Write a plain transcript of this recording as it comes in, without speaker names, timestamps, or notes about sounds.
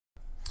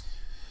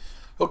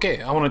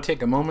Okay, I want to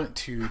take a moment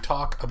to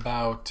talk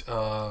about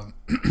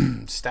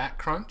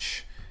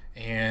StatCrunch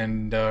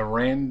and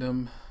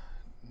random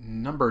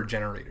number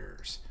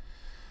generators.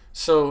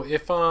 So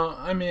if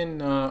I'm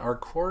in our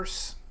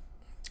course,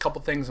 a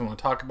couple things I want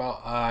to talk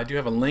about. I do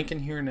have a link in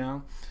here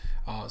now,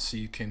 so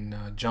you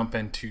can jump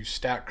into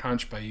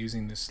StatCrunch by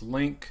using this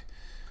link.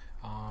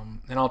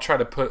 And I'll try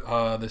to put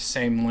the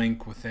same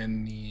link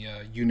within the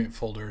unit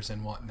folders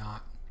and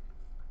whatnot.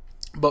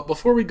 But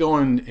before we go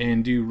in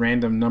and do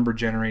random number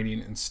generating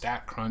in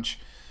StatCrunch,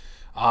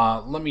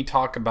 let me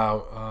talk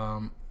about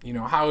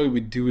how we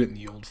would do it in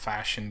the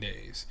old-fashioned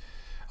days.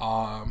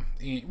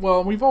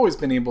 Well, we've always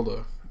been able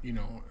to,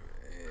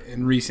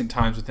 in recent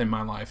times within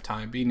my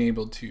lifetime, being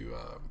able to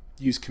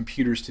use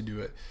computers to do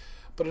it.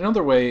 But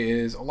another way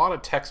is a lot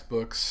of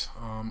textbooks,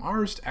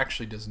 ours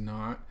actually does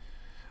not,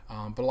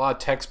 but a lot of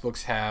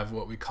textbooks have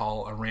what we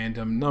call a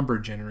random number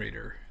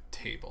generator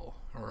table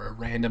or a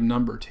random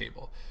number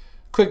table.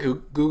 Quick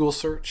Google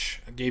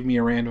search gave me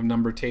a random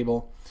number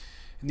table,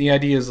 and the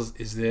idea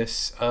is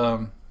this.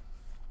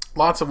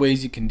 Lots of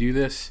ways you can do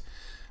this,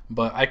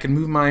 but I can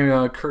move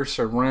my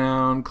cursor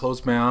around,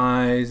 close my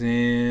eyes,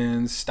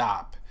 and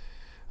stop.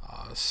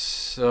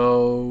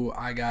 So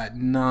I got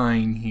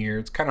 9 here.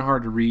 It's kind of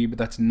hard to read, but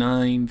that's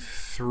 9,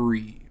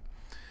 3.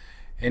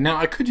 And now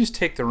I could just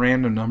take the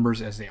random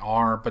numbers as they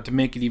are, but to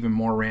make it even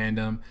more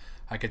random,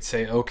 I could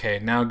say, okay,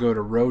 now go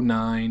to row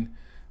 9,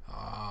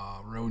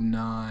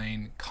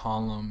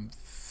 column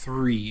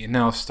 3, and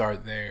now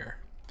start there.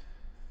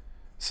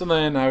 So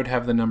then I would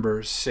have the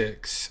numbers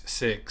 6,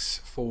 6,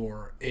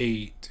 4,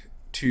 8,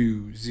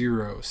 2,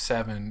 0,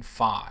 7,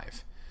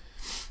 5.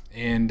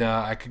 And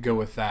I could go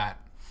with that.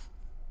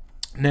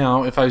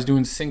 Now, if I was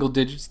doing single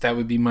digits, that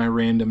would be my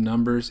random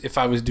numbers. If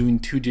I was doing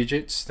 2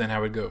 digits, then I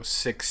would go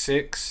 6,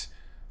 6,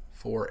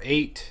 4,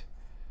 8,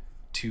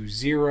 2,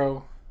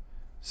 0,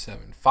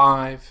 7,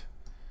 5,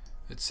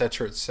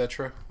 etc.,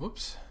 etc.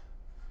 Whoops.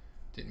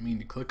 Didn't mean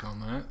to click on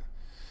that.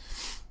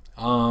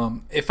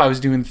 If I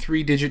was doing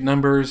 3-digit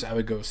numbers, I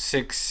would go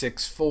 6,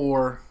 6,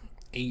 4,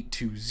 8,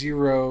 2,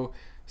 0,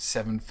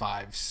 7,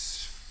 5,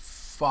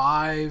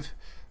 5,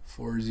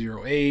 4,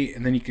 0, 8,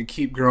 and then you could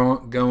keep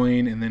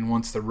going, and then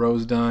once the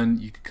row's done,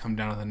 you could come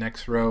down to the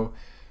next row.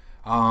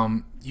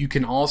 You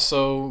can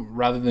also,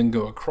 rather than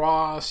go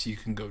across, you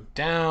can go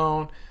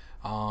down.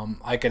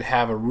 I could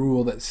have a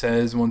rule that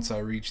says once I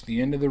reach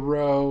the end of the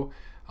row,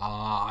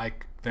 I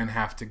then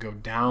have to go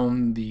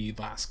down the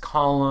last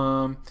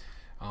column,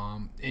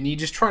 and you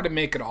just try to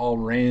make it all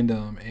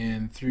random,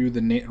 and through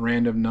the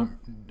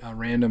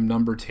random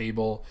number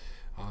table,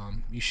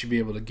 you should be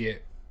able to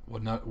get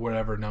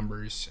whatever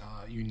numbers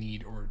you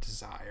need or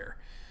desire.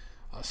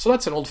 So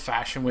that's an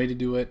old-fashioned way to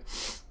do it.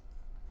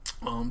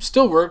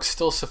 Still works,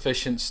 still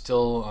sufficient,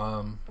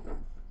 still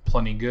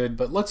plenty good,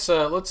 but let's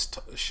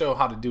show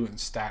how to do it in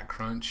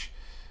StatCrunch.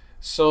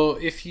 So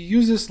if you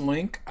use this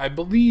link, I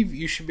believe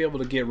you should be able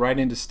to get right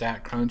into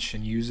StatCrunch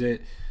and use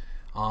it.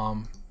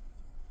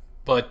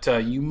 But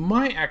you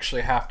might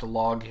actually have to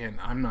log in.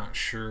 I'm not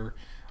sure.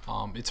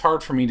 It's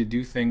hard for me to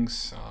do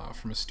things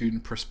from a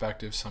student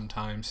perspective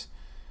sometimes.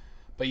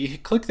 But you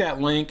click that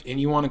link and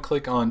you want to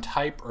click on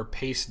type or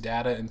paste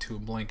data into a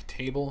blank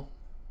table.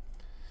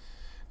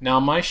 Now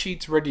my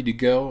sheet's ready to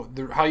go.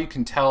 How you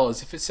can tell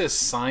is if it says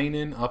sign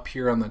in up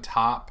here on the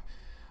top,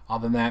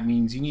 then that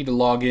means you need to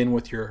log in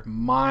with your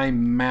My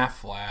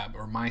Math Lab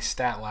or My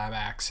Stat Lab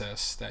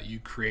access that you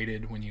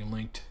created when you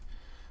linked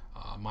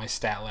My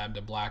Stat Lab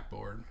to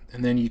Blackboard,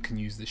 and then you can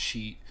use the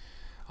sheet.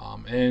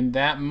 And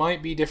that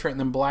might be different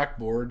than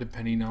Blackboard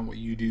depending on what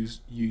you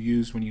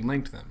use when you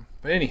linked them.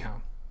 But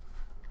anyhow,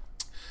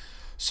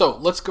 so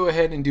let's go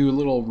ahead and do a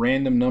little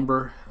random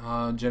number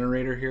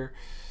generator here.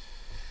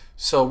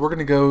 So we're going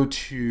to go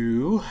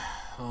to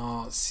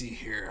let's see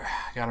here.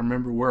 I gotta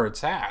remember where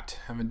it's at.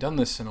 I haven't done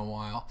this in a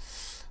while.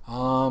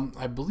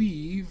 I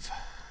believe.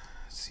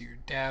 Let's see your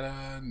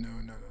data. No.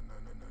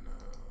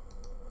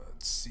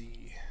 Let's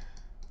see.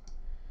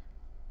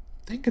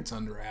 I think it's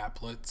under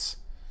applets.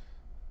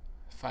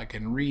 If I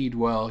can read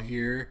well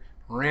here,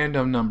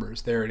 random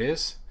numbers. There it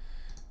is.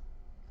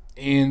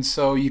 And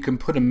so you can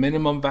put a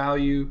minimum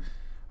value.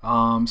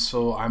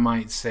 So I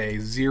might say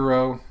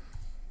 0.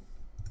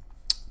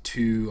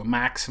 To a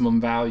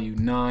maximum value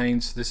 9,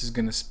 so this is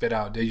going to spit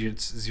out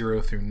digits 0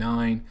 through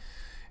 9,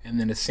 and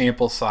then a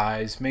sample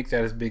size, make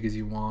that as big as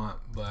you want,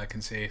 but I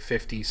can say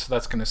 50, so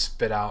that's going to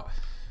spit out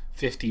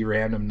 50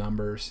 random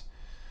numbers.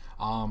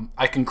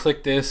 I can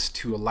click this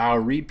to allow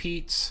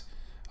repeats,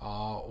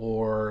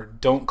 or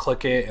don't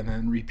click it and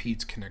then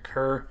repeats can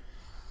occur.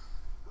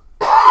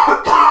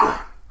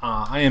 I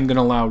am going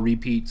to allow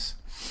repeats,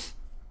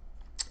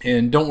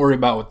 and don't worry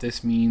about what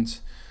this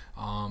means.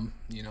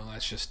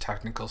 That's just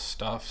technical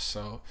stuff.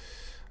 So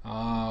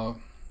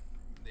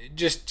it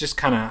just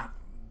kind of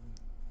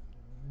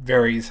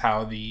varies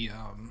how the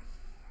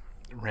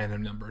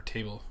random number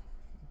table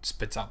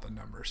spits out the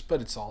numbers,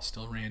 but it's all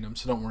still random,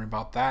 so don't worry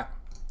about that.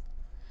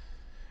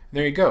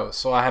 There you go.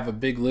 So I have a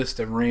big list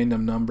of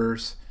random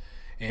numbers,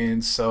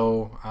 And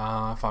so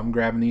if I'm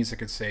grabbing these, I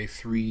could say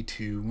 3,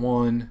 2,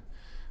 1,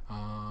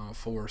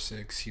 4,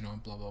 6, you know,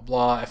 blah, blah,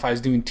 blah. If I was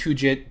doing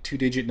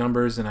two-digit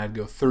numbers, then I'd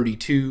go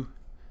 32,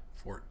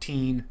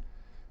 14,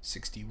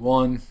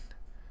 61,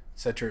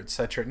 etc.,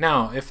 etc.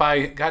 Now, if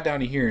I got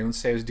down to here, and let's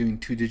say I was doing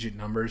two-digit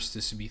numbers,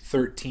 this would be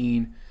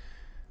 13,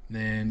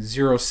 then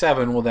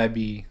 07, well, that'd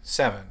be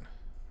 7,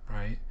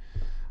 right?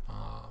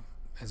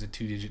 As a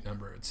two-digit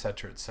number,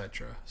 etc.,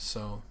 etc.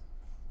 So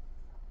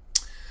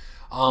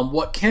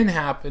what can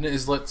happen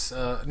is, let's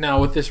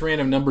now with this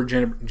random number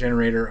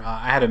generator,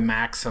 I had a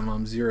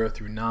maximum 0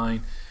 through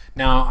 9.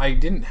 Now I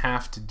didn't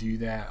have to do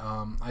that.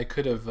 I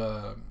could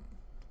have,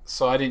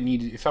 so I didn't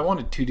need, if I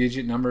wanted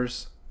two-digit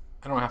numbers,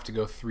 I don't have to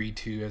go 3,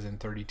 2 as in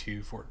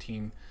 32,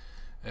 14.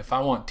 If I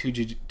want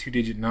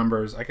two-digit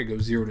numbers, I could go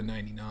 0 to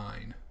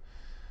 99,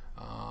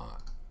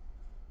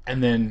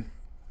 and then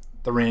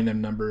the random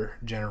number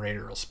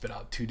generator will spit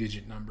out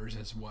two-digit numbers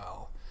as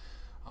well.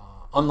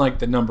 Unlike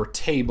the number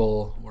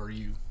table, where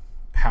you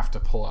have to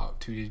pull out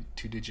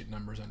two-digit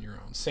numbers on your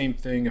own. Same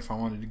thing if I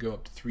wanted to go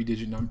up to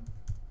three-digit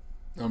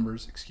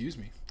numbers. Excuse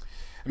me.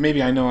 And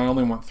maybe I know I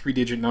only want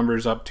three-digit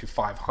numbers up to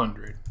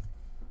 500.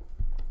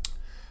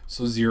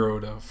 So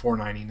 0 to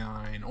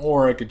 499,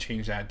 or I could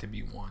change that to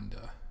be 1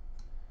 to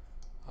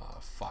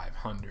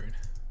 500,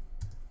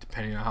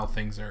 depending on how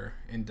things are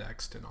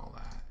indexed and all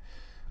that.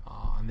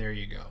 And there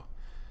you go.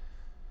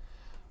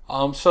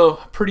 So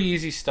pretty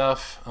easy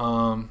stuff,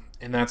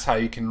 and that's how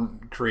you can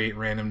create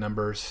random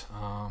numbers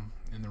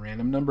in the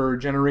random number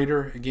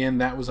generator. Again,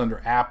 that was under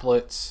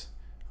applets,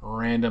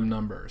 random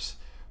numbers.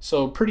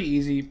 So pretty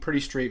easy, pretty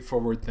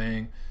straightforward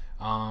thing.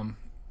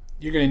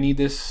 You're going to need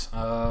this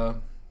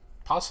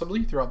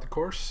possibly throughout the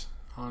course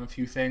on a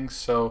few things.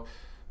 So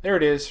there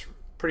it is,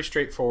 pretty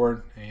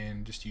straightforward,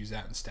 and just use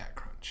that in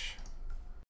StatCrunch.